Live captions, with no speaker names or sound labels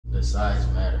the size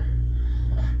matter.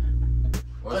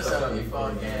 What's up, you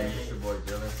phone gang? It's your boy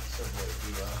Dylan. It's your boy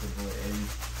D.O. It's your boy Eddie.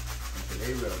 And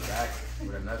today we are back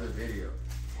with another video.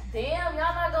 Damn,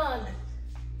 y'all not gonna.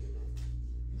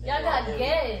 Y'all got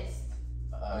guests.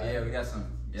 Oh yeah, we got some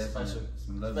Special.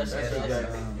 some lovely Special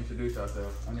guests guests. Introduce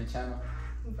yourself. on the channel.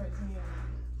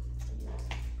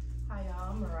 Hi y'all,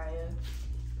 I'm Mariah.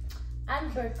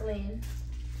 I'm Brooklyn.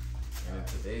 And in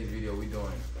today's video, we doing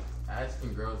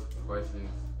asking girls questions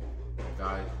that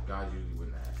guys usually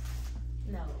wouldn't ask.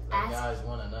 No. Like Ask. guys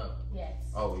want to know. Yes.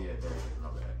 Oh yeah, there it is. My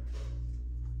bad.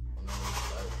 You know,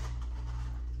 like,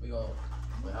 we gon'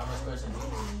 wait, how much questions?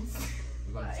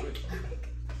 We're gonna switch.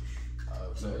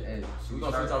 So Hey, We're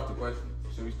gonna switch off the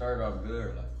questions. Should we start off good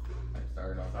or like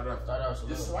start off? Start off. start off slow.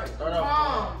 Just swipe. Start off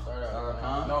calm. Start off Start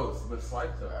calm. off No, but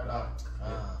swipe to. Start off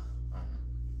calm.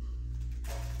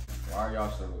 Why are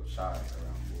y'all so shy around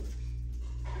boys?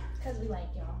 Cause we like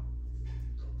y'all.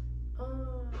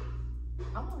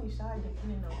 I'm only shy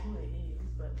depending on who it is,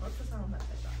 but most of the time I'm not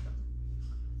that shy though.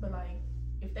 But like,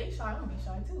 if they shy, I'm gonna be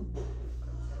shy too.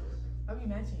 I be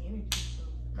matching energy, so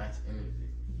Match energy.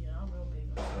 yeah, I'm real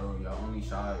big on So y'all only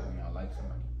shy when y'all like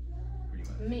somebody, pretty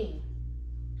much. Me.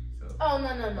 So Oh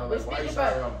no. No, We're like, why you speaking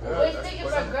shy for. around boys? We're That's speaking the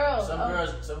for question. girls. Some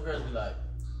Oh. girls be like,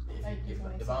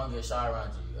 if I don't get shy around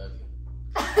you, you ugly.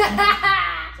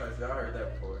 Sorry, y'all heard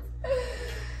that before.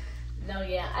 No,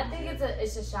 yeah. I think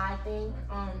it's a shy thing.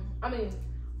 I mean,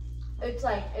 it's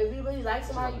like if you really like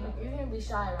somebody, you're gonna be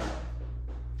shy around them.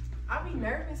 I be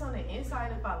nervous on the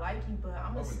inside if I like you, but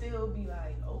I'm gonna still be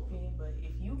like open. But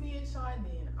if you being shy,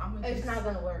 then I'm gonna. It's not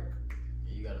gonna work.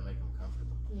 You gotta make them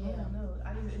comfortable. I Yeah. don't know.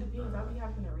 It depends. I be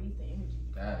having to read the energy.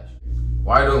 Dash.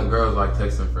 Why don't girls like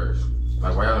texting first?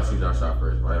 Like, why y'all don't shoot y'all shot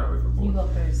first? Why y'all wait for You boys? go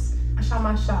first. I shot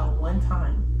my shot one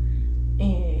time,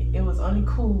 and it was only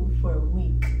cool for a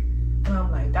week. And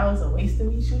I'm like, that was a waste of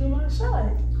me shooting my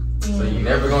shot. So you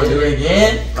never gonna do it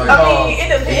again? Like, I mean,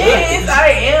 it depends.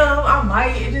 I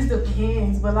might. It just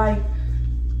depends. But like,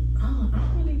 I don't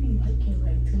really be liking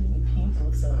like too many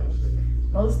people. So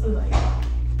most of the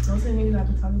niggas I've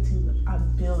been talking to, I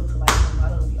build to like them. I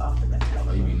don't be off the bat.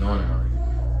 Oh, you be knowing them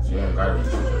already. So you don't gotta really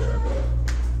shoot your shot.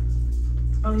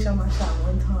 I only shot my shot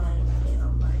one time, and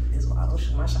I'm like, this is why I don't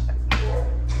shoot my shot.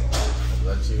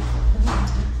 What about you?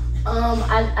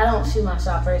 I don't shoot my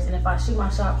shot first, and if I shoot my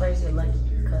shot first, you're lucky,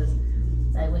 because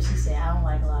like what she said, I don't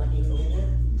like a lot of people.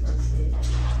 That's it.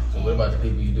 So what about the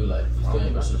people you do like? You still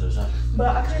ain't gonna shoot your shot?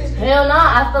 But I kind of Hell no,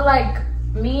 I feel like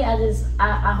me,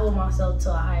 I hold myself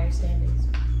to a higher standards.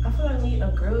 I feel like when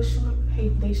a girl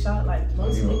shoot, they shot like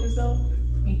most niggas though,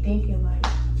 be thinking like,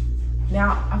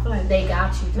 now I feel like They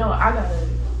got you. no, I gotta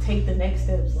take the next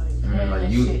steps like, like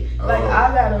and you- shit. oh, Like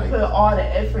I gotta like- put all the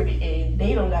effort in.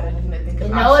 They don't gotta do nothing. You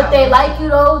I know, if shot they my like shot. you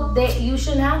though, you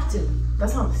shouldn't have to.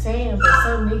 That's what I'm saying. But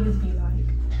some niggas be like,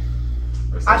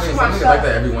 But I some shoot niggas my like shot.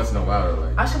 that every once in a while. Though,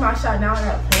 like, I shoot my shot now. I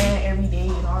got plan every day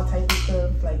and all type of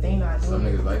stuff. Like they not some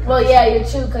doing it. niggas like. Well, yeah, you're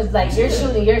true, because like you're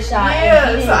shooting your shot. Yeah,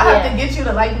 and he so I didn't- have to get you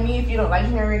to like me if you don't like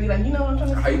me already. Like you know what I'm trying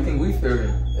to How say? you think we feel?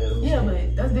 Then? Yeah,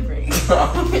 but that's different.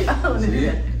 I don't want to do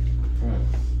that.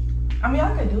 I mean,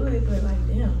 I could do it, but like,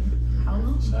 damn, how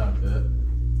long? Sound good.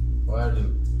 What I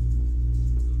do?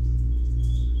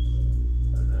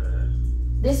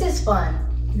 This is fun.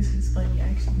 This is funny,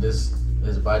 actually. This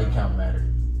body count matter.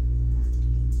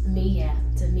 Me, yeah.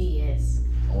 To me, yes.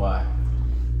 Why?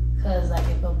 Because like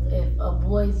if a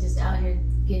boy's just out here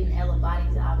getting hella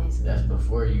bodies, obviously. That's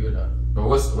before you though. But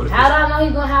what if How do I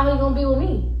know how he gonna be with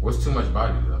me? what's too much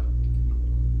body though?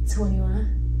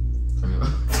 21.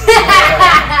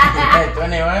 Hey,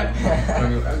 21?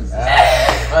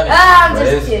 Funny. I'm But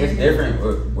just it's kidding.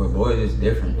 different. With boys, it's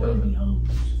different Boy though. be home.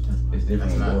 It's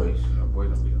different That's with not. boys. No, boys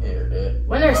don't be. Yeah, yeah.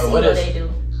 When they're But single, what they do.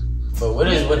 But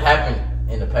what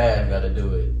happened in the past got to do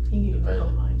with He getting my whole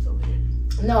vibes over here.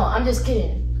 No, I'm just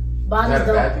kidding. Is Bodies that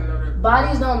a bad thing though?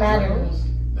 bodies don't matter to me.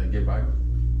 Like get body.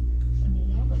 I mean,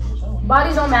 y'all better do something.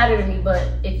 Bodies don't matter to me, but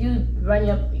if you running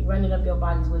up your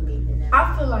bodies with me, then that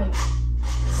I feel like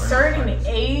certain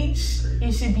age,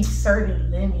 it should be certain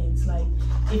limits. Like,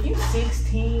 if you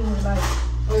 16 with like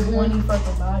 20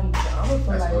 fucking bodies, I'm gonna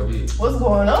feel That's like, OD. what's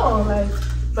going on? Like,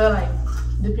 but like,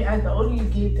 as the older you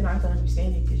get, then I can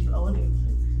understand it because you're older.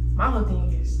 My whole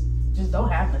thing is just don't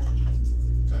have nothing.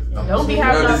 Don't be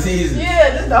having no diseases. Yeah,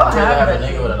 just don't you rather have a have nigga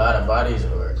nothing. with a lot of bodies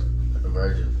or a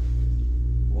virgin?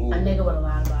 a nigga with a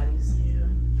lot of bodies. Yeah,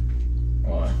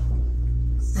 Why?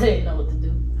 They didn't know what to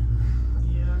do.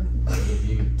 yeah. Like if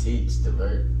you teach the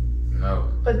virgin. No,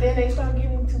 But then they start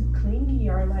getting too clingy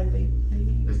or like they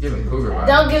it's giving cougar vibes.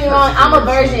 Don't get me wrong, I'm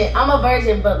a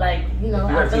virgin, but like, you know,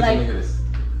 You I gotta feel teach a like nigga this.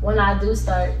 when I do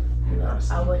start You know,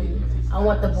 I wouldn't. I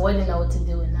want the boy to know what to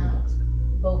do and not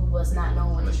both of us not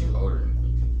knowing what Unless to you're do. older.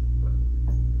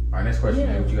 Alright, next question,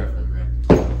 man. What you got for me,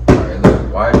 man? Alright,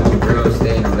 look, why do girls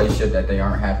stay in a relationship that they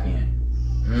aren't happy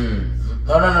in?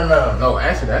 No. No,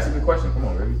 answer that. That's a good question. Come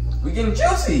on, baby. We getting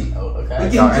juicy. Oh, We okay.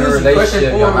 getting Y'all in a juicy. relationship,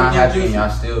 Question y'all 4, not we happy, getting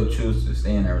and juicy. y'all still choose to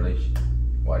stay in that relationship.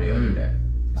 Why do y'all do that?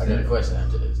 I got a question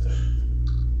after this, though.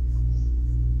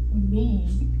 Me,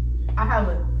 I have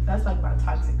that's like my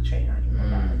toxic trait. I ain't gonna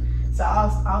lie. So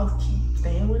I'll keep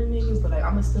staying with a nigga, but like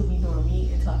I'm gonna still be doing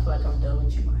me until I feel like I'm done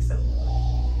with you myself.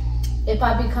 If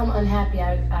I become unhappy,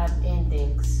 I end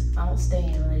things. I don't stay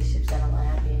in relationships that I'm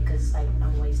unhappy in because like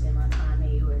I'm wasting my time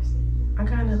and yours. I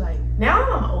kind of like now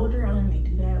that I'm older, I don't really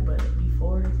do that, but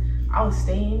before I would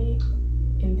stay in it,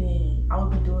 and then I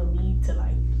would be doing me to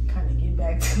like kind of get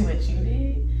back to what you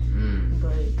did.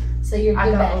 But So you're I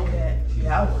good got back. over that.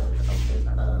 Yeah, I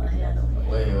was. Yeah, no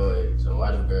way. Wait. So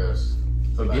why do girls?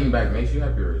 So getting back makes you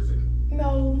happy, or is it?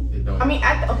 No. It don't. I mean,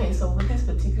 okay, so with this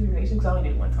particular relationship, because I only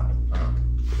did it one time.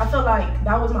 I feel like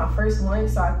that was my first one,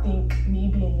 so I think me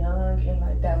being young and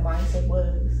like that mindset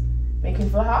was making me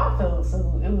feel how I felt.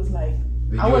 So it was like,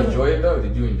 Did I you wasn't- enjoy it though?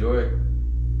 Did you enjoy it?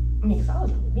 I mean, 'cause I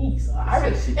was doing me, so I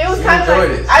She- it was she kind of like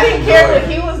enjoyed it. I She didn't care enjoyed what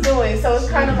it. he was doing, so it's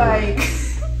She kind of enjoyed like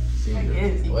She I enjoyed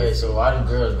it. guess Wait, so why do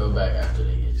girls go back after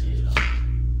they get cheated on?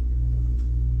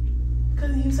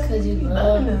 because you said 'Cause you you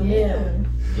love them, them.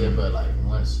 Yeah, but like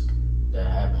once that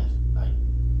happens, like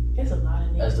It's a lot of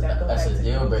niggas that go that's back a to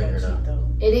deal people breaker, that cheat, though.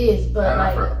 It is, but Not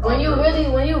like for when all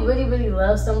you girls. really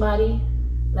love somebody,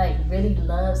 like really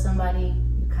love somebody,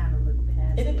 you kind of look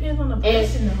past It it. depends on the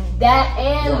person, though. That you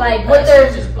and don't like look what past it, they're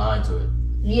you're just blind to it.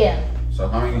 yeah. So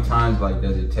how many times like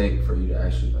does it take for you to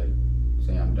actually like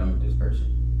say I'm done with this person?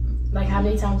 Like how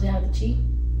many times you have to cheat?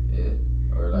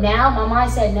 Yeah. Or like Now my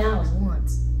mindset now is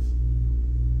once,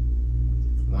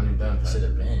 One and done. Should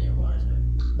have been your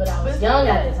mindset. but I But was it's young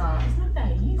not at that- the time. It's not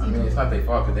that easy. I mean, it's not their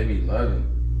fault because they be loving.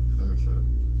 Let me show you.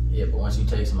 Yeah, but once you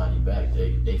take somebody back,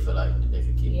 they feel like they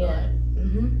can keep Yeah.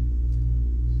 going.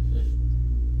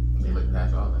 They look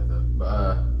past all that though.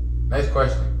 But next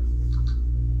question.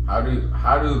 How do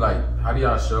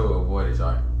y'all show or avoid that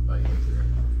y'all like into it?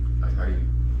 Like how do you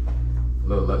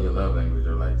your love language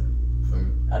or like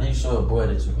How do you show a boy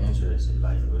that you're interested?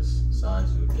 Like it was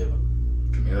signs you would give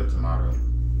him. tomato, tomato,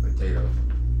 potato.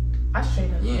 I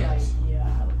straight up be Yes. like, yeah,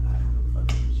 I don't fuck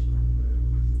with you.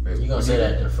 Wait, You gonna say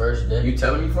that the first day? You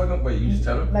telling me fucking? Wait, you just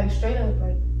tell him? Like straight up,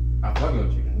 like I'm fucking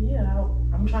with you. yeah,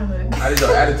 I'm trying to. How is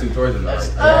your attitude towards him? That's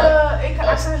Like, I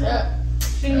That's kind of. cap.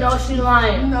 She knows she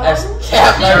lying. No. That's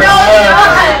cap. No,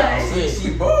 Like, no. shit.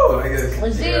 she bull, I guess.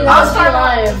 When she Yeah. knows she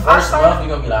lying. First month you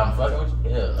gonna be like, I'm fucking with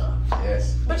you? Hell no.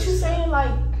 Yes. But you saying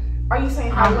like, are you saying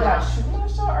how would I shoot my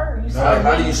shot, or are you No, saying like, how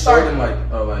when do you show start them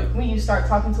like when you start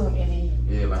talking to him and then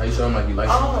you? yeah, like how you show them like you like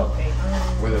Oh, okay.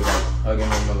 whether like hugging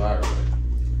them a lot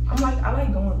or like, I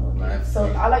like going on Like, dates. So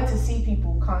I like to see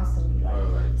people constantly. Like, or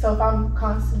like so if I'm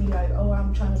constantly like, oh,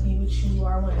 I'm trying to be with you,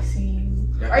 or I want to see you,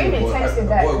 or even texting a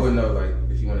back. boy would know like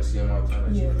if you want to see him all the time.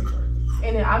 Like, Yeah.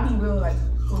 And then I be real like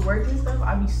with work and stuff.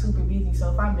 I be super busy.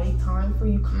 So if I make time for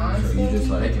you so constantly, you just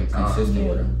like Making time. consistent yeah,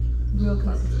 with him. real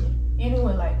consistent. Even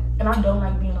when like, and I don't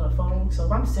like being on the phone. So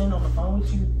if I'm sitting on the phone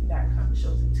with you, that kind of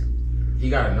shows it too. He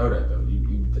gotta know that though. You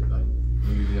like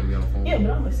you usually gonna be on the phone. Yeah,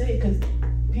 but I'm gonna say it because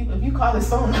people, if you call his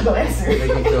phone, I'm not gonna answer. Make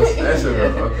him feel special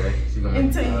though. Okay. She gonna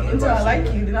until what until about I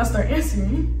like you, then I start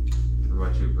answering. What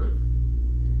about you, bro?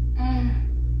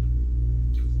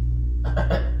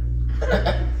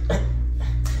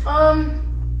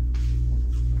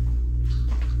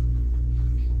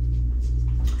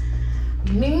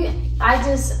 Me, I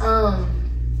just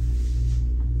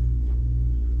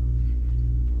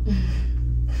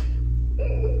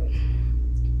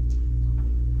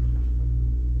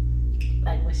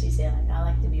like what she said, like I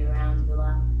like to be around you a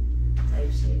lot type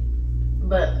shit.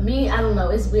 But me, I don't know,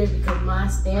 it's weird because my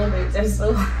standards are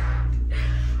so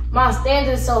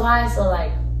so high, so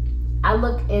like I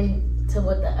look into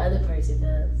what the other person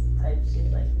does type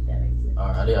shit, like if that makes sense.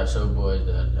 Alright, how do y'all show boys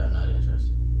that are not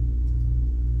interested?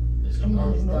 Just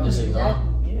ignore. Ignore. Just ignore.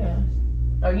 Exactly. Yeah.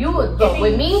 Or you would, but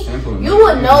with me, Simple. you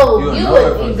would know. You would You know would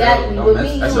if it was exactly. real. With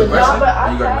That's- me, that's you your would question. know. But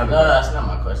I You got have, No, that's not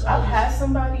my question. I've had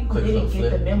somebody who Quick didn't little get the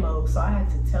flip. memo, so I had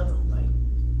to tell them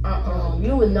like,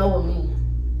 You would know with me.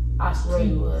 I swear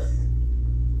you would.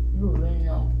 You would really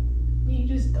know. you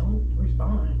just don't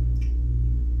respond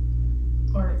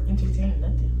or entertain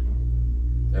nothing.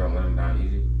 They don't let him down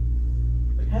easy.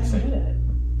 Like How do you do that?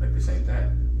 Like this ain't that.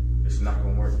 It's not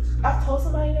gonna work. I've told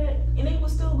somebody that and they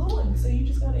was still going, so you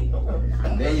just gotta ignore them.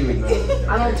 And then you ignore it.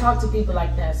 I don't talk to people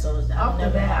like that, so I'll Off the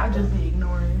never bat, I have just be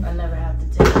ignoring. I never have to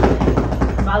take it.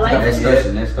 If I like Next it,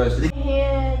 question. Next question.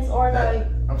 Hands or like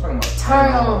I'm talking about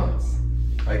turn-ons.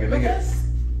 Like a nigga. because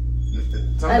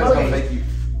Something that's gonna make you.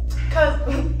 cause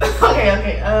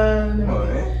okay. Come on,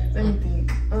 man. Let me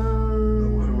think.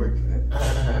 What'll work, man?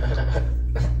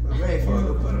 What's made for?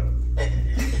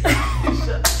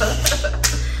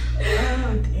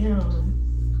 Oh damn.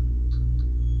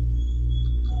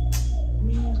 I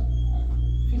mean,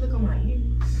 if you look on my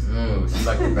ears, She's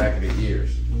like the back of the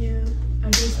ears. yeah, I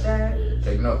guess that.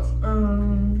 Take notes.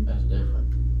 That's different.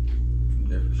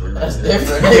 Different. That's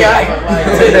different. Nigga, I ain't gonna lie to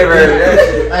you. Never heard of that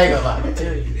shit. I ain't gonna lie to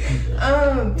you.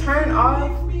 Turn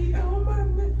off.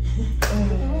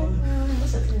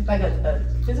 Like a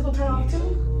physical turn off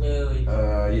too.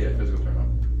 Yeah, physical turn on.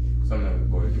 Sometimes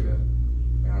boys do that.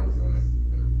 I don't feeling it.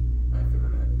 I ain't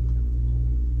feeling that.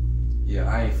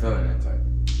 Yeah, I ain't feeling that type.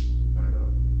 One of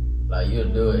those. Like you'll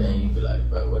do it and you be like,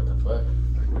 bro, what the fuck?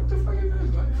 Like, what the fuck is this?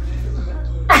 Like, I ain't feeling that.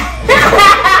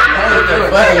 What the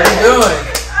fuck are you doing?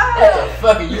 What the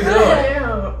fuck are you doing?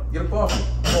 Get up off me.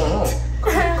 What's going on?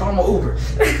 Call my Uber.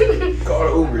 Call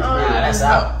the Uber. It's Nah, crazy. that's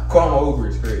out. Call my Uber.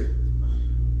 It's crazy.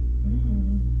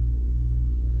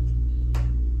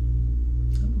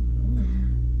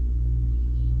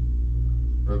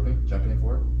 Brooklyn, jump in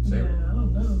for it. Say Yeah, it. I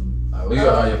don't know. What you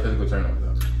got all your physical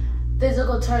turn-ons though?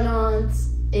 Physical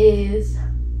turn-ons is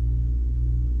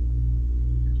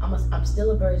I'm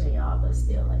still a virgin, y'all, but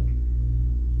still like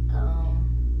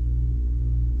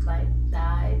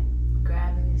thigh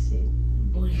grabbing and shit.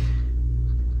 Boy.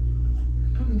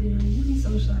 I'm dead. You be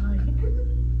so shy.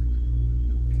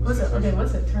 What's a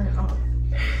turn off?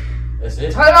 That's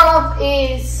it. Turn off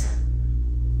is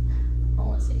I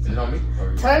want to say Is it on me?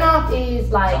 Or you? turn off is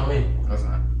It's like on me. No, it's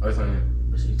not. Oh, it's on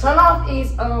you. turn off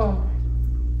is I don't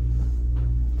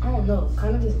know,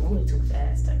 kind of just moving too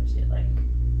fast type shit. Like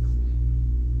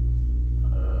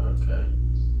Okay.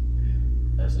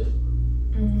 That's it.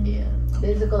 yeah,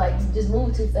 physical like just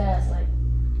moving too fast, like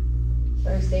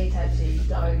first date type shit. You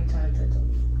already trying to touch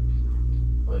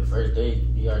on. Wait, first date,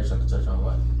 you already trying to touch on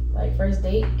what? Like first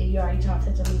date, if you already trying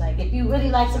to touch on me, like if you really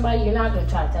like somebody, you're not gonna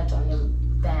try to touch on them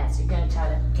fast. You're gonna try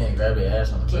to Can't grab your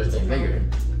ass on the get first to date. know them.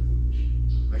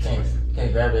 Next Can't, question.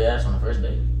 can't grab your ass on the first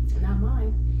date. Not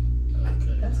mine.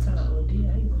 Okay. That's kind of OD. I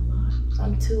ain't gonna lie.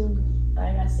 I'm too,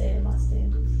 like I said, my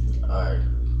standards. Alright.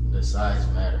 The size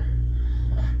matter.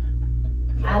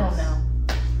 I don't know.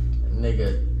 Nigga,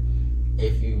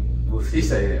 if you. She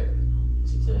say that.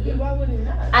 She said, Yeah, why would it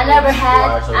not? I never had.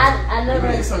 Alright, so- I never.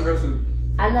 Even some girls who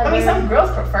I never. I mean, some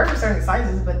girls prefer certain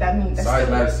sizes, but that means that's size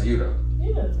still, matters to you though.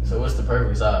 yeah. So what's the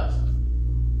perfect size?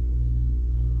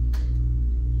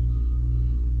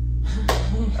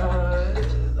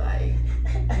 Like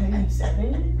maybe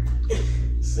 7,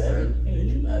 7,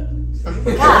 8.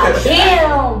 God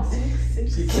damn.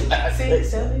 6,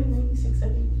 7, maybe 6,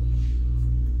 7.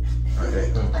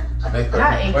 Okay. Next question.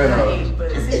 Not 8, Wait, not no. 8,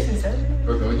 but 6 and 7.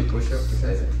 Brooklyn, what's your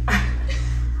size?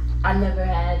 I never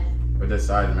had. What does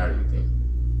size matter, you think?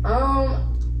 I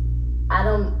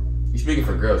don't. You speaking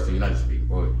for girls too, you're not just speaking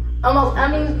for boys. Almost. I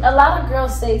mean, a lot of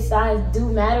girls say size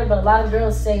do matter, but a lot of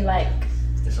girls say like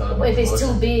It's all about if it's too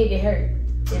proportion. big, it hurt.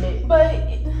 And it, But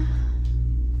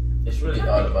It's really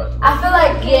all about the I feel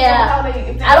like yeah. if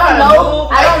they I don't wanna know.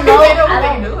 move, I don't they know. know what I they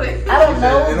don't. doing. I don't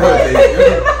know. You know what But,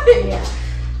 they do? yeah.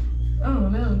 I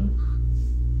don't know.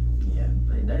 Yeah,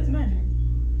 but it does matter.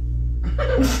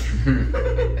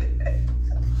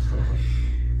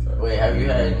 Wait, have you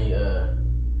had any, never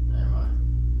mind.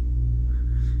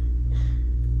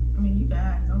 I mean, you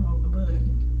guys, I'm over the bug.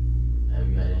 Have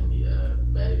you had any,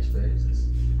 bad experiences?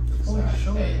 Oh,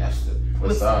 sure. Hey, that's the.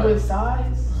 What size? With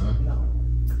size? Uh-huh. No.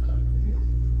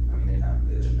 I mean, they're not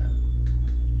good enough.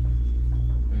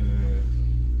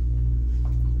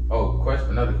 Oh,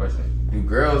 another question. Do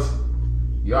girls,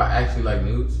 y'all actually like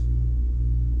nudes?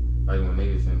 Like when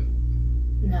niggas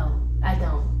and No, I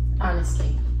don't.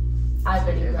 Honestly, I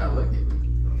really they're not don't. looking.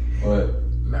 What?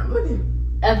 Not looking.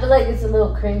 I feel like it's a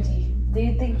little cringy. Do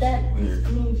you think that? Weird. I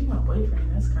mean, if you're my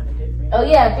boyfriend, that's kind of different. Oh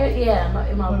yeah, if you're, yeah.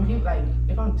 My When people, like,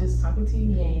 if I'm just talking to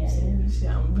you, Yeah. shit,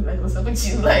 I'm gonna be like, what's up with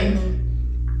you? Like,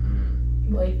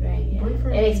 boyfriend, yeah.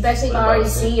 Boyfriend. And especially if I What already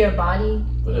about see your body.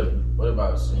 What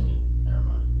about singing? Never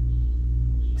mind.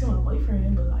 to my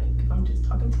boyfriend, but like, if I'm just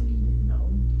talking to you, no.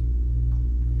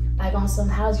 Like on some,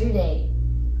 how's your day?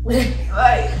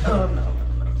 Like, oh no.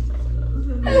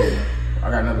 I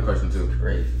got another question too.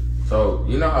 Great. So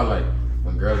you know how like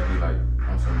when girls be like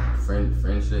on some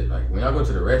friend shit, like when y'all go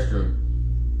to the restroom,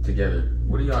 together,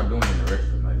 what are y'all doing in the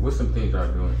restroom? Like, what's some things y'all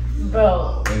doing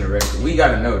Bro. in the restroom? We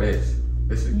gotta know this.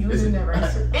 This is You this in is the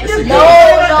restroom. this is No,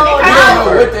 I don't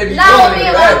know what they be no, doing me in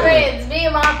and the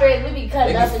my bathroom. friends, we be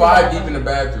cutting They up be in the 5 bathroom. deep in the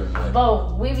bathroom. Like,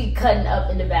 Bro, we be cutting up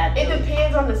in the It bathroom.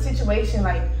 depends on the situation.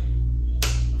 Like,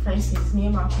 for instance, me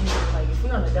and my friends, like, if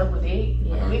we're on a double date,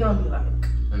 Yeah. we gonna be like,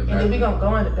 in the and then we bathroom. gonna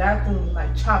go in the bathroom,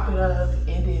 like, chop it up,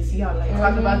 and then see how, like,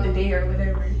 talk Mhm. about the day or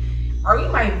whatever. Or we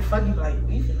might fucking be like,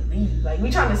 we finna leave. Like,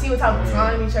 we trying to see what type of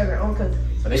time each other on, cause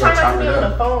So we they trying gonna not chop to it be on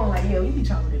up. the phone. Like, yeah, we be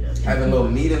chopping it up. Having little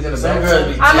meetings in the Some girls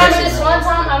bathroom. be I remember texting, this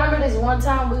man. one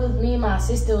time. Me and my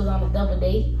sister was on a double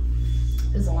date.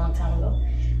 This was a long time ago.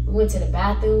 We went to the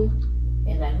bathroom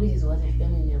and like we just wasn't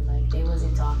feeling them. Like they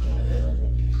wasn't talking. They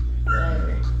wasn't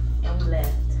whatever. And we left.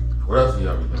 What else do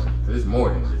y'all be doing? 'Cause it's more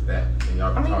than just that. And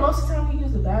y'all be I mean, talking. most of the time we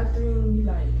use the bathroom. We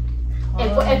like.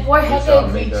 If we're Get y'all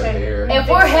hecka, makeup, hair. if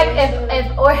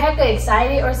we're hecka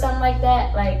excited or something like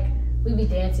that, like we be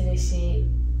dancing and shit.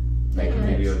 Making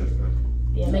videos and stuff.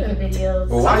 Yeah, making videos.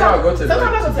 But why y'all go to Sometimes I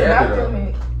like, go to the together bathroom though?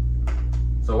 and.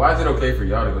 So why is it okay for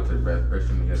y'all to go to the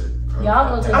restroom together?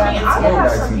 Y'all go to the I mean, I bathroom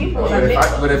have together. some people.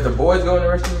 But if the boys go in the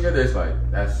restroom together, it's like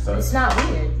that's so. It's not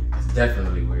weird. It's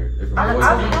definitely weird. If the I've boys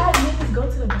had niggas go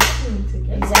to the bathroom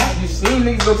together. Exactly. you seen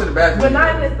niggas go to the bathroom, But not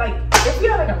together. in this, like, if we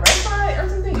had like a restaurant or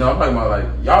something. No, I'm talking about like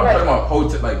y'all Right. talking about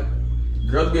hotel, like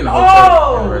girls be in the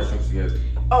hotel in the restrooms together.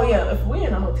 Oh yeah, if we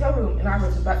in a hotel room and I go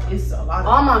to the bathroom, it's a lot of.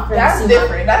 All my friends That's see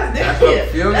different. That's That's what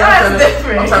different. feel me? That's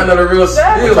different. I'm trying to know the real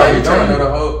That's spiel. Like you different. trying to know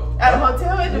the whole. At a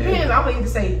hotel, it depends. I'm gonna either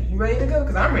say you ready to go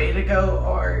because I'm ready to go,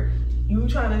 or you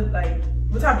trying to like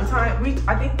what type of time.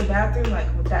 I think the bathroom, like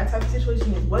with that type of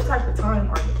situation, is what type of time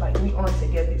are like we on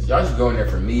together. Y'all just go in there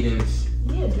for meetings,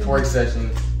 Yeah, twerk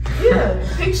sessions, yeah,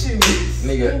 pictures,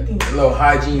 nigga, anything. a little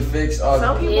hygiene fix. All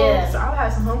Some people, Yeah. so I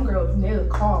had some homegirls and they'll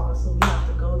call, so we have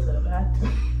to go to the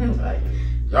bathroom. like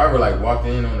y'all ever like walked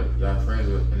in on y'all friends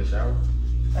in the shower?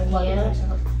 walking Yeah. in the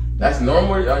shower. That's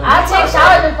normal. Y'all I take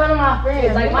showers in front of my friends.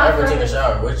 Yeah, Like I my ever take a friends.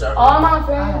 shower. Which y'all? All my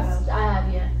friends. I have,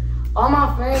 yeah. All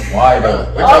my friends. Why though?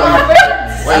 All my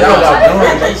friends. What y'all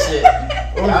doing that shit?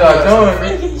 What y'all doing?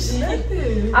 Freaky shit.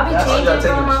 Nothing. I be Y'all changing in taking front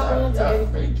of a my shower. friends. Y'all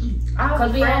freaky.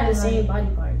 Because we have the same body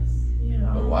parts. Yeah.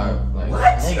 But why? Like, What?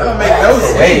 nigga, That don't make no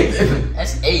sense.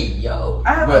 That's 8, yo. I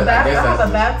have But a I guess that's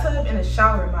the- bathtub and a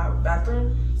shower in my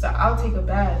bathroom, so I'll take a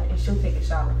bath and she'll take a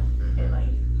shower, and like,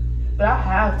 but I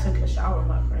have took a shower with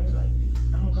my friends. Like,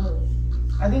 I don't know.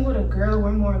 I think with a girl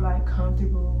we're more like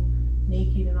comfortable,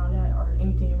 naked and all that, or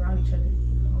anything around each other. I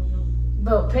don't know.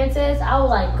 But princess, I would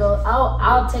like go.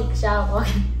 I'll take a shower,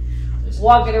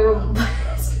 walk in the room,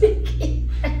 speaking.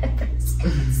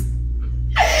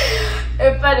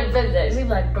 In front of princess, she's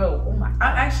like, bro, oh my. I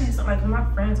actually so, like when my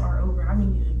friends are over, I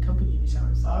mean in company in the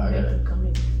shower, so I make them come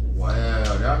in. Wow,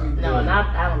 y'all be No, doing- not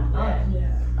I don't. Oh, Yeah.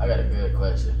 yeah. I got a good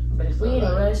question. But if we in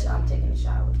a rush, I'm taking a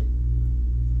shower.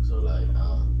 So like,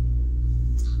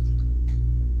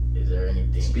 is there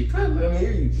anything? Speak up, let me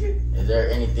hear you. Is there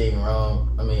anything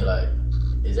wrong? I mean, like,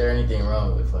 is there anything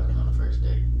wrong with fucking on the first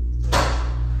date?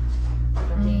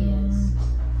 For me, yes.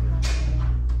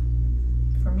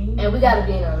 For me, And we gotta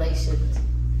be in a relationship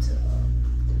to do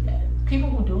that. people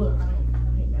who do it, I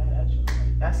ain't mad at you.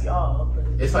 Like, that's y'all. But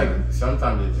It's like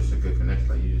sometimes it's just a good connection.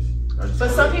 Like you just.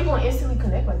 But some people instantly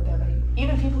connect like that. Like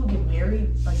even people who get married,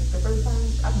 like the first time,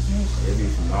 I've been married. It'd be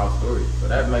some wild stories. So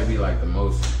that might be like the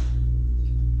most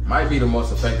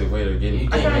effective way to get You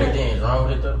it. think anything is wrong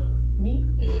with it though? Me,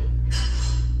 Yeah.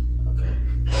 Okay.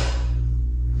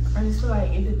 I just feel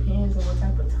like it depends on what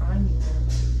type of time you want.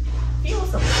 If you want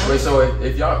some, Wait, so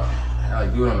if y'all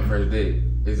like do it on the first date,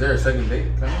 is there a second date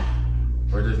coming?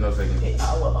 Or there's no second date?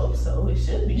 I would hope so. It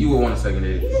should be. You would want a second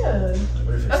date. Yeah. What if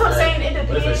it's That's what I'm trash? saying. It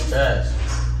What if it's depends. trash?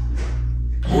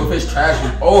 Oh, if it's trash.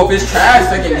 Oh, if it's trash,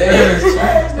 second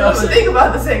date. No, so think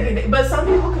about the second date. But some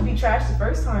people could be trash the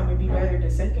first time and be better the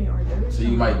second or third. So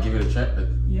you might give it a chance.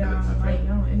 Yeah, I might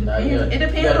know. It Nah, depends. It you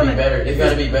depends gotta on be the. better. You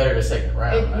gotta be better the second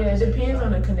round. not Yeah, the it second depends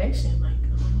on round. the connection. Like,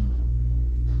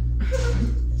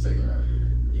 Second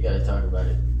round. You gotta talk about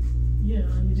it. yeah,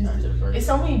 you just. After the first. It's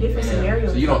so many different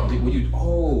scenarios. So you don't think when you if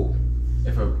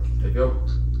you're never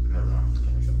mind.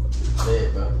 Can't make some questions. Say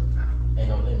it, bro. Ain't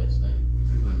no limits, man.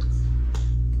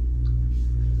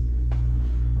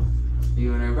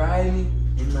 You wanna ride me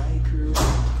in my crew? I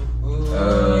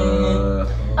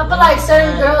feel like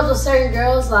certain girls with certain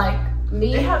girls, like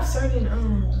me, They have certain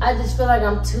I just feel like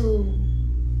I'm too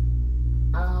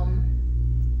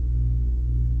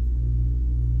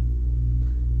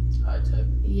High tech.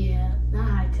 yeah, not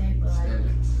high tech, but like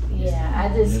Standards. yeah,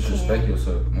 I just Disrespect can't.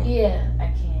 yourself more. Yeah, I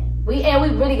can't. We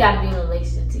really gotta be in a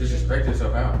relationship to Disrespect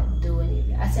yourself out. do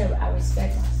anything. I said I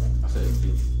respect myself. said,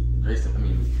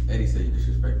 Eddie said you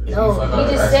disrespect us. No, fuck he on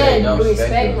the just first said date, you don't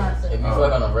respect If myself. you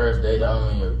fuck on the first date, that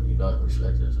don't mean you don't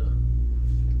respect yourself.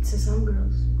 To some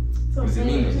girls. So What does it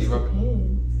mean? it Is just he up?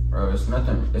 depends. Bro,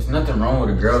 it's nothing wrong with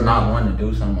a girl not wanting to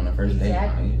do something on the first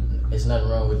Exactly. date. It's nothing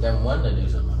wrong with them wanting to do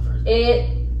something on the first date.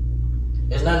 It.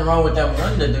 It's nothing wrong with them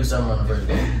wanting to do something on the first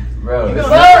date. Bro, You it's,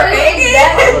 gonna- Bro,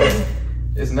 exactly.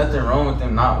 it's nothing wrong with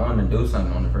them not wanting to do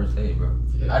something on the first date, bro.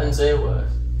 I didn't say it was.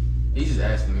 He's just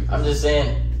asking me. I'm just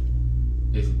saying,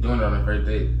 If doing it on the first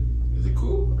date, is it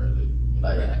cool or is it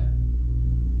like, bad?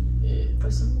 yeah. For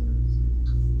some girls.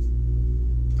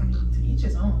 I mean, to each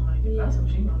his own. Like, if that's what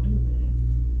she gonna do,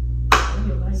 then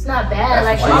maybe like It's not bad.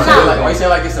 Like, Why I'm you not. say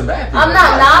like it's a bad thing? I'm Like,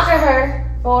 not knocking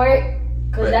her for it.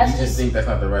 Cause But that's you just think that's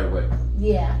not the right way.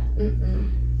 yeah. Mm-mm.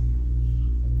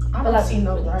 I But don't see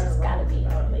no really right or just gotta wrong. be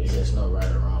in a relationship. There's no right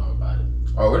or wrong about it.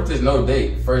 Or what if there's no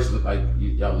date? First, like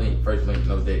y'all link. First link,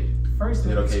 no date. First,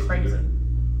 Is it it's okay for you to do crazy.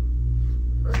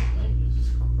 First thing is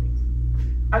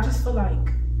I just feel like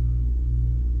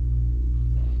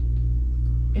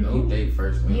if No you, date,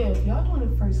 first link. yeah, if y'all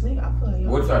doing it first link, I feel like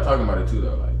y'all. What if y'all talking about it too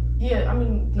though? Like Yeah, I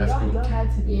mean, That's y'all, cool. y'all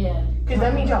had to be. Yeah. Because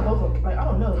that means y'all both like I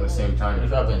don't know. at the like, same time,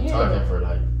 if I've been Yeah. talking for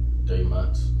like 3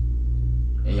 months.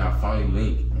 and y'all finally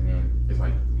link, and then it's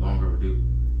like long overdue.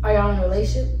 Are y'all in a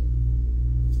relationship?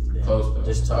 Yeah. Close though.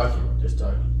 Just talking.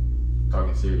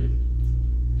 Talking serious.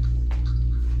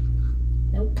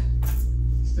 Nope.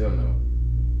 Still no.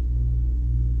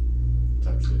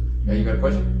 Type shit. Hey, you got a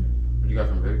question? What you got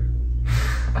from Vic?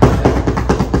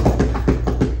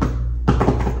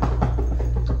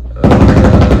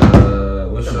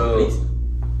 What's Come on, your please.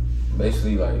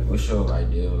 basically like what's your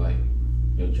ideal like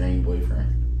your dream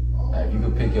boyfriend? Like if you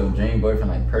could pick your dream boyfriend,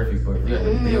 like perfect boyfriend. You got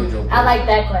to build your. I like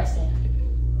that question.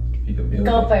 If you could build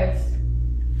Go it. first.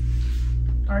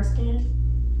 Dark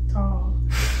skin, tall,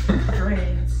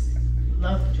 dreads,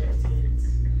 love dreads.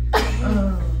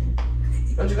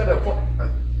 Don't you got an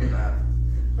appointment? Nah.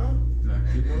 Nah,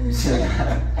 keep going.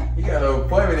 You got an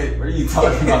appointment. What are you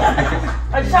talking about?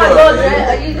 Are you trying to go dread?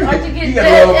 Are you getting You got a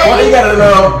little appointment. You got a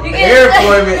little You hair get-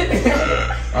 appointment.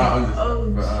 I'm just. Oh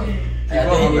but, shit. keep I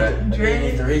going, think man. you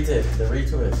need the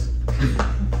retwist.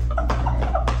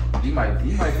 You might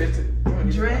fit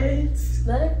it. Dreads.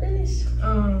 Let her finish.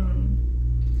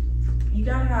 You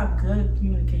gotta have good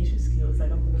communication skills.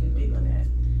 Like I'm really big on that.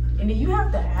 And then you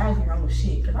have to have your own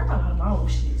shit. Cause I got a lot of my own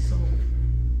shit. So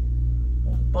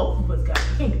both of us got.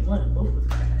 You can't be one. Both of us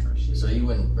gotta have our shit. So you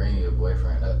wouldn't bring your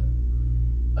boyfriend up,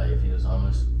 like if he was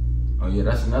homeless? Oh yeah,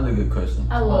 that's another good question.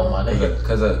 I Oh will. my nigga,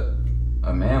 Because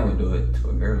a man would do it to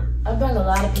a girl. I bring a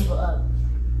lot of people up.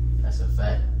 that's a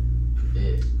fact.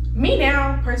 Yeah. Me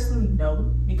now, personally,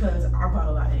 no, because I brought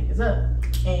a lot of niggas up,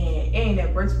 and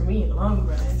that works for me in the long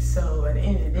run. So at the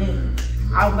end of the day,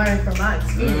 I learned from my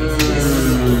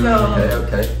experiences. So,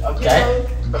 Okay. Okay.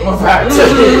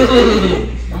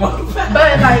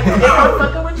 but like if I'm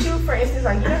fucking with you, for instance,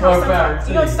 like you know how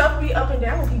sometimes stuff be up and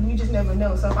down with people, you just never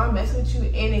know. So if I mess with you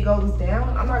and it goes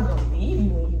down, I'm not gonna leave you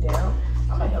when you down.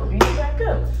 I'm gonna help you get back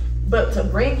up. But to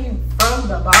bring you from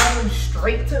the bottom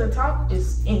straight to the top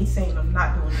is insane. I'm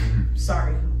not doing it.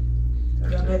 Sorry. Y'all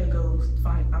better go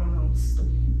find, I don't know.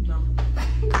 No.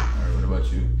 Alright, what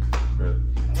about you, bro?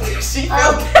 She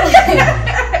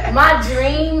My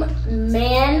dream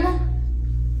man,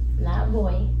 not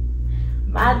boy.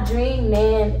 My dream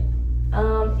man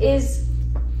is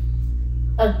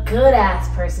a good ass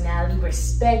personality,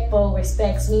 respectful,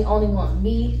 respects me, only want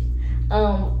me.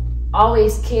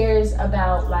 Always cares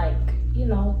about like, you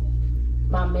know,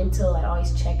 my mental, like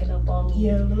always checking up on me.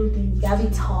 Yeah, little things. Gotta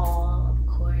be tall, of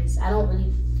course. I don't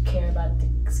really care about the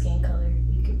skin color.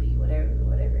 You could be whatever.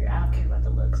 I don't care about the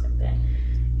looks like that.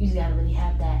 You just gotta really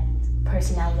have that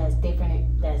personality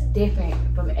that's different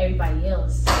from everybody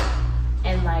else.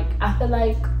 And like, I feel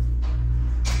like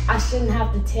I shouldn't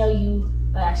have to tell you,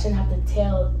 like I shouldn't have to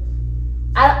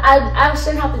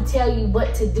tell you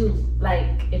what to do, like,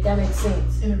 if that makes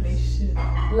sense. In a relationship.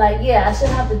 Like, yeah, I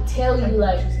shouldn't have to tell you,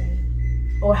 like, what you're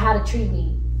saying. or how to treat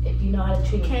me, if you know how to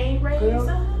treat me. Can't raise Girl.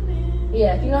 a man.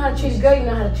 Yeah, if you know how to treat a girl, you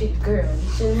know how to treat the girl. You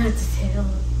shouldn't have to tell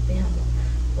them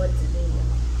what to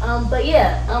do. But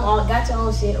yeah, got your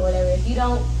own shit or whatever. If you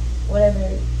don't, whatever,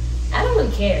 I don't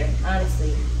really care,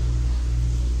 honestly.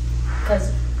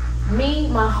 Cause me,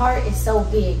 my heart is so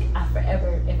big.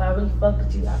 If I really fuck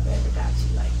with you, I forever got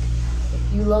you. Like,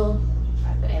 if you low,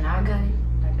 and I got it,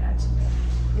 I got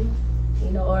you.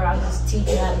 You know, or I'll just teach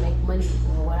you how to make money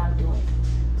or what I'm doing.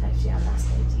 Type shit. I'm not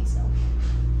stingy, so.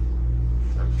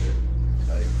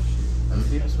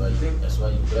 That's why you think. That's why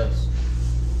you blessed.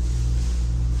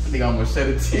 I think I almost said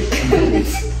it too.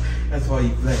 That's why you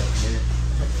black, man.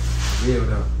 real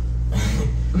though.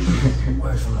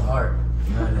 Words from the heart.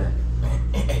 You know that.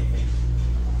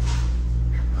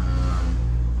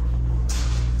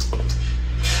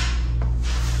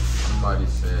 Somebody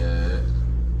said,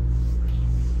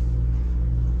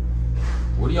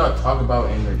 what do y'all talk about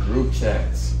in the group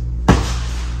chats?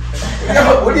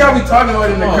 What do y'all be talking about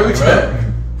in the group chat?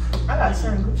 I got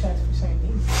certain group chats for certain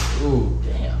things. Ooh,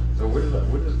 Damn. so what is?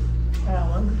 I got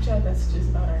one group chat that's just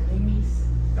about our niggas.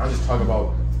 Y'all just talk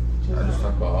about I just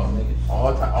talk about all niggas.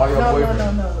 all your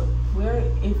boyfriends. No. We're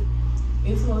if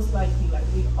it's most likely like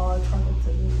we all talking to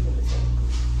niggas in the same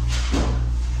group.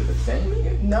 To the same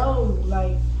nigga? No,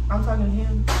 like I'm talking to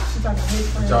him, she talking to his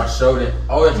friend. Y'all showed it.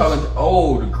 Oh, they're talking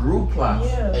to, the group plots.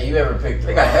 Yeah. Hey, you ever picked?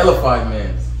 They got hella 5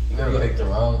 mans. You ever picked the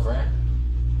wrong friend?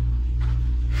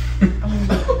 I mean,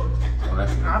 Oh,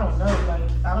 that's I don't know.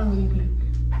 Like I don't really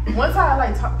be. Once I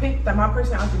like pick my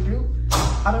person out the group,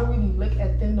 I don't really look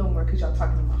at them no more because y'all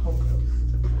talking to my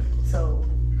homegirls. So.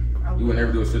 You would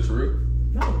never do a switcheroo?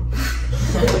 No.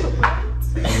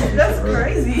 That's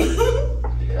crazy.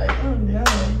 Like, Oh no.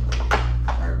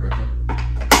 Alright, Brooklyn.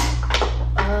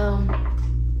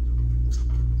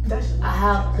 That's just I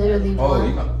have literally Oh, one.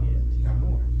 you got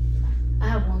more. I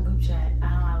have one group chat. I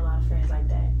don't have a lot of friends like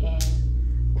that.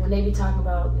 And when they be talking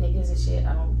about niggas and shit,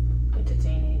 I don't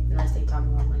entertain it unless they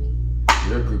talking about money.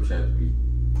 Your group chats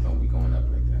don't be going up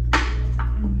like that.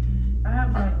 I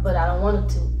have like. But I don't want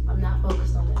it to. I'm not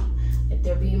focused on them. If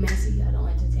they're being messy, I don't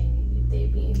entertain it. If they're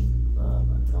being, I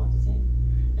don't entertain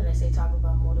it. Unless they talk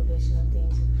about motivational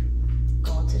things,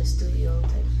 going to the studio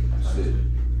type shit. Shit.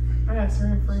 I got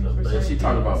certain friends So, for but certain she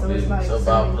talk about things, so it's business. like So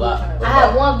about certain plot. group chats. I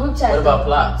have one group chat. what about though.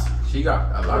 plots? She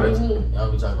got a lot What do of you mean?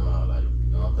 Y'all be talking about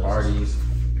like parties.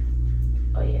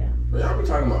 Oh yeah. But y'all be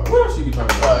talking about, what else you be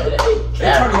talking about? Bro, it ain't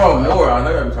They talking about more. I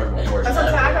know y'all be talking about more. That's what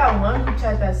I'm saying. I got one group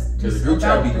chat that's Cause just the group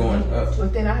chat about be the going niggas. up.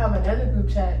 But then I have another group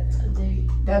chat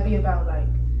that be about like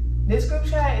this group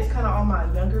chat is kind of all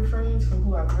my younger friends from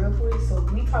who I grew up with. So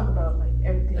we talk about like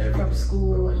everything from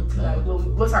school to like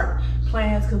what's our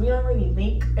plans, because we don't really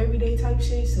link everyday type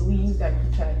shit. So we use that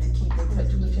group chat to keep in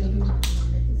touch with each other.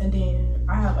 And then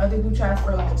I have other group chats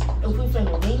for like if we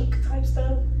finna link type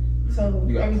stuff. So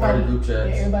You got everybody, party group chats.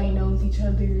 yeah, everybody knows each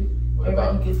other. What Everybody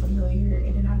about- gets familiar.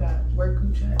 And then I got work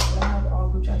group chats. But I have all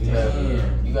group chats.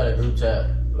 You got a group chat,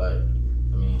 like,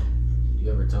 I mean,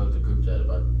 you ever told the group chat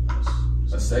about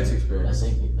A sex a experience.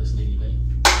 sneaky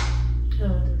thing?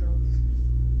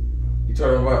 You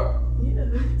told them about? Yeah.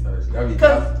 That'd be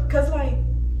Cause like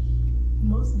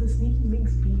most of the sneaky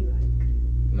links be like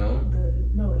No? it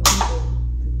be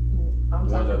I'm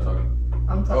The ones y'all talking.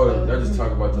 I'm talking. Oh, they're just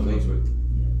talking about the links with.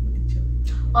 with each other.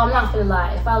 Oh, I'm not gonna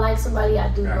lie. If I like somebody,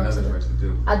 I do Got go to another the, person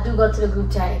too. I do go to the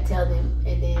group chat and tell them,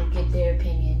 and then give their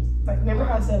opinion. Like remember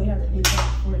how I said we have a group chat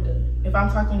for the if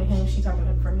I'm talking to him, she talking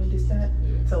to her friend, this that.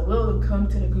 Yeah. So we'll come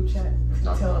to the group chat to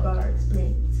Talk tell about our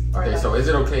experience. Or Okay, like, so is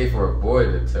it okay for a boy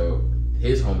to tell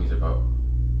his homies about?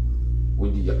 Do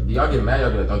y'all get mad?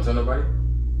 Y'all be like, don't tell nobody?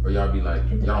 Or y'all be like,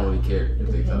 y'all don't really care if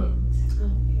they tell them? depends. I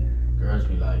don't care. Girls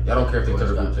be like, Y'all don't care if they boys tell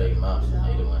the got group big chat. mouths and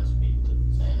they the ones be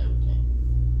saying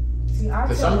everything. See, I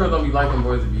Cause some tell, girls don't be liking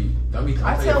boys to be, don't I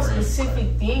tell tell your friends.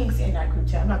 specific things in that group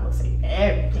chat. I'm not gonna say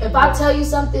everything. If I tell you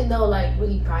something though, like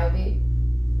really private,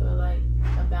 or like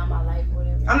about my life or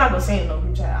whatever. I'm not gonna say it in no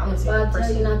group chat. I'm gonna If say I it tell you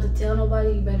personally. not to tell nobody,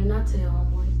 you better not tell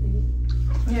homeboys,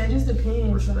 nigga. Yeah, it just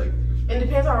depends. Like, Respect. it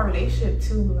depends on our relationship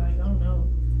too. Like, I don't know.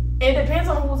 It depends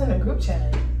on who's in the group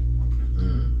chat.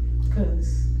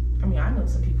 Cause I mean, I know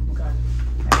some people who got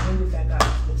like niggas that got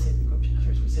specific group chats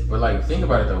for specific. But like, think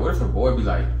about it though. What if a boy be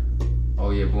like,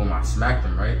 oh yeah, boom, I smacked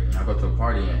him, right? And I go to a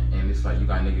party and it's like you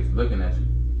got niggas looking at you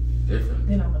different.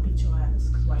 Then I'm gonna beat your ass.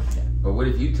 Cause why you that? But what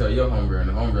if you tell your homegirl and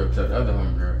the homegirl tell the other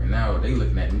homegirl and now they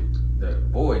looking at the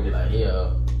boy Like, different? yeah,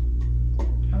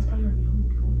 I was probably already home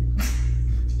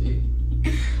before.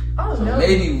 Yeah. I don't So know.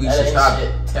 maybe we That should ain't stop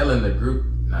shit. telling the group.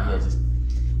 Nah, yeah, just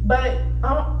But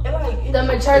it like it, The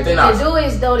mature If they thing not- to do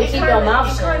is though to it keep kinda, your mouth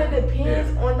it shut. kind of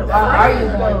depends on the Why are you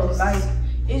friend like though. this? Like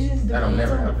it just That'll depends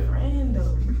never on the happen. friend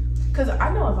though. Cause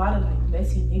I know a lot of like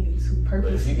messy niggas who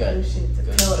purposely you got do shit to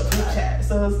good tell the group time. chat.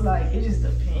 So it's like it just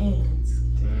depends.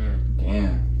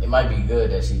 Damn. it might be good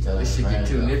that she telling This shit her get friends,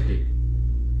 too though. nifty.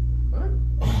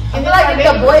 I feel like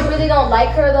if the boy really don't like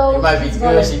her though, It might be he's good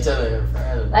gonna- she telling her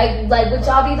friends. like what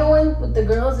y'all be doing with the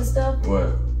girls and stuff. What?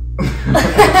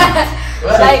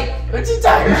 What? Like What you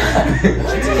talking about?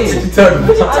 What you mean? What you talking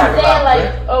I'm saying about?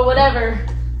 like or whatever,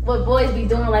 what boys be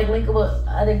doing like linking with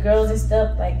other girls and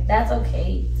stuff. Like that's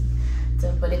okay.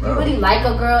 So, but if you Bro, really like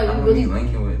a girl, I you don't really be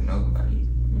linking with nobody.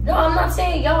 no. I'm not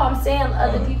saying y'all. I'm saying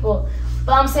other people.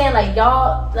 But I'm saying like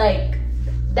y'all like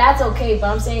that's okay. But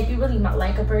I'm saying if you really not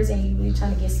like a person and you really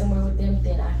trying to get somewhere with them,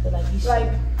 then I feel like you should. Like,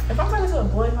 if I'm talking to a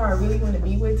boy who I really want to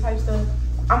be with type stuff,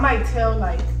 I might tell,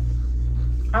 like,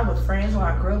 I have a friend who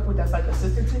I grew up with that's like a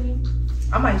sister to me.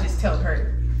 I might just tell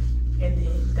her, and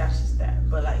then that's just that.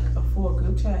 But like a full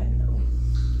group chat, no.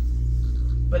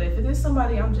 But if it is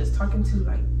somebody I'm just talking to,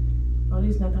 like, oh,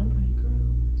 there's nothing, I'm like, girl.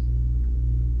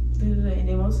 And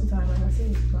then most of the time, like I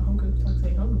said, my home group talks to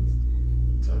their homies.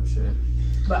 Some shit.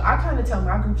 But I kind of tell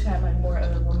my group chat like more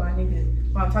of when my nigga,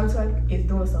 when I'm talking to, like, is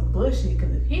doing some bullshit.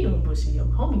 Because if he doing bullshit, your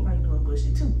homie might doing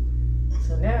bullshit too.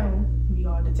 So now we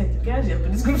all detective gadget up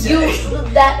in this group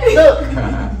chat. Look,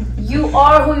 you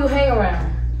are who you hang around.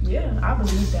 Yeah, I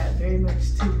believe that very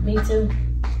much too. Me too.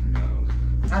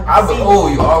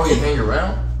 You always hang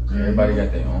around? Everybody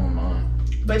got their own mind.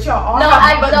 But y'all all No,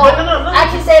 have, I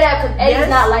can say that because Eddie's Yes.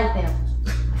 not like them.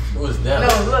 Who was them?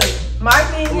 No, look, my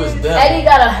thing Who was is, them? Eddie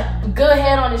got a good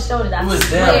head on his shoulders. I Who was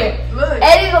swear. look,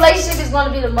 Eddie's relationship is going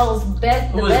to be the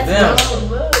best. Who was them?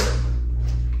 look.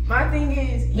 My thing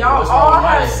is, Yeah, y'all what's wrong all with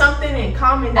have mine? something in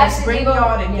common that's Actually, bringing Debo,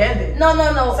 y'all together. No.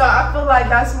 So I feel like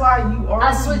that's why you are.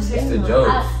 I switched It's the them. joke.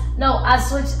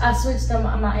 I switched them.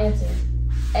 My answer,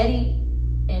 Eddie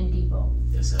and Debo.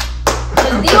 Yes, sir.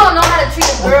 Because Debo know how to treat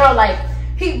a girl like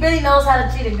he really knows how to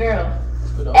treat a girl.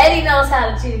 Eddie knows how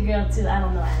to treat a girl too. I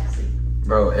don't know actually.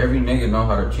 Bro, every nigga know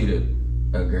how to treat a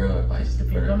girl like for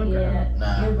Depends on the girl. Yeah,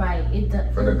 Nah. you're right.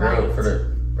 for the girl, right. for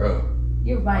the bro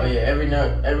You're Oh right. yeah, every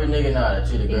nigga know how to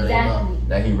treat a girl. Exactly.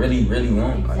 that he really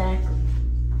want. Like, Exactly.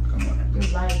 come on.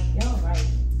 You're right. You're right.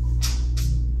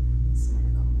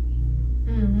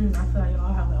 I feel like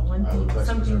y'all have that one I have a thing, question,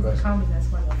 something in question. common that's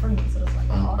why y'all friends. So it's like,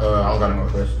 I y'all don't got no more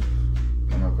questions.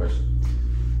 No more questions.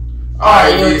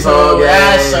 Alright, YouTube,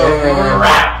 that's a yeah.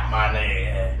 wrap, my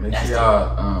nigga. Make That's sure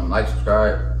y'all like,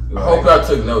 subscribe. I hope y'all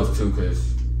took notes too,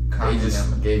 cause they Comment just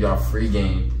down. gave y'all free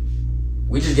game.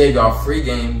 We just gave y'all free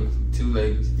game with 2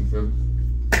 ladies. You feel me?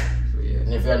 So yeah.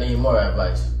 And if y'all need more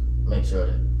advice, make sure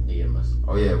to DM us.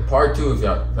 Oh yeah, part 2. If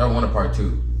y'all want a part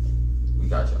 2, we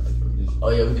got y'all. Just Oh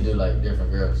yeah, we could do like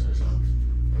different girls or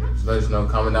something. let us know.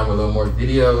 Comment down below more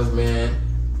videos, man.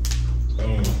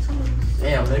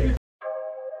 Damn, nigga.